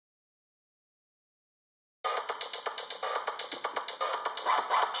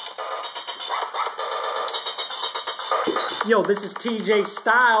Yo, this is TJ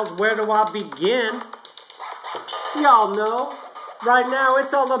Styles. Where do I begin? Y'all know, right now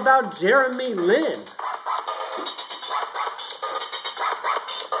it's all about Jeremy Lin.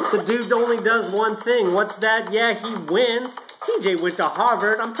 The dude only does one thing. What's that? Yeah, he wins. TJ went to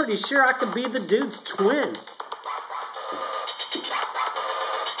Harvard. I'm pretty sure I could be the dude's twin.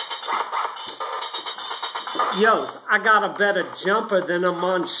 Yos, I got a better jumper than a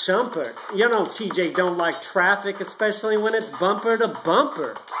Mon Shumpert. You know TJ don't like traffic, especially when it's bumper to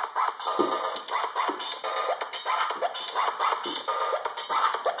bumper.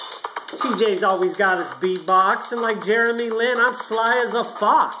 TJ's always got his beatbox, and like Jeremy Lin, I'm sly as a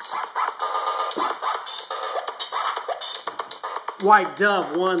fox. White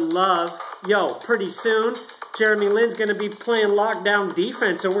Dove, one love. Yo, pretty soon, Jeremy Lin's going to be playing lockdown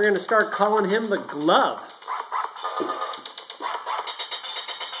defense, and we're going to start calling him the glove.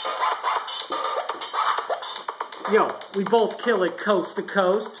 Yo, we both kill it coast to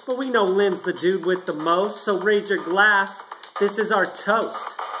coast, but we know Lin's the dude with the most, so raise your glass, this is our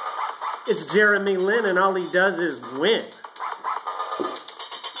toast. It's Jeremy Lin, and all he does is win.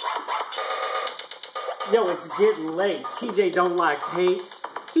 Yo, it's getting late. TJ don't like hate.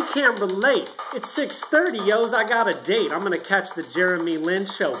 He can't relate. It's 6:30, yos, I got a date. I'm gonna catch the Jeremy Lin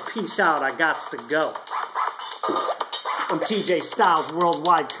show. Peace out, I gots to go. I'm TJ Styles,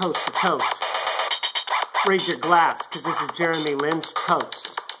 worldwide, coast to coast. Raise your glass, because this is Jeremy Lin's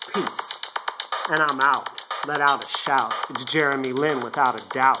toast. Peace. And I'm out. Let out a shout. It's Jeremy Lin without a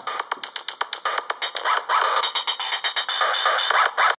doubt.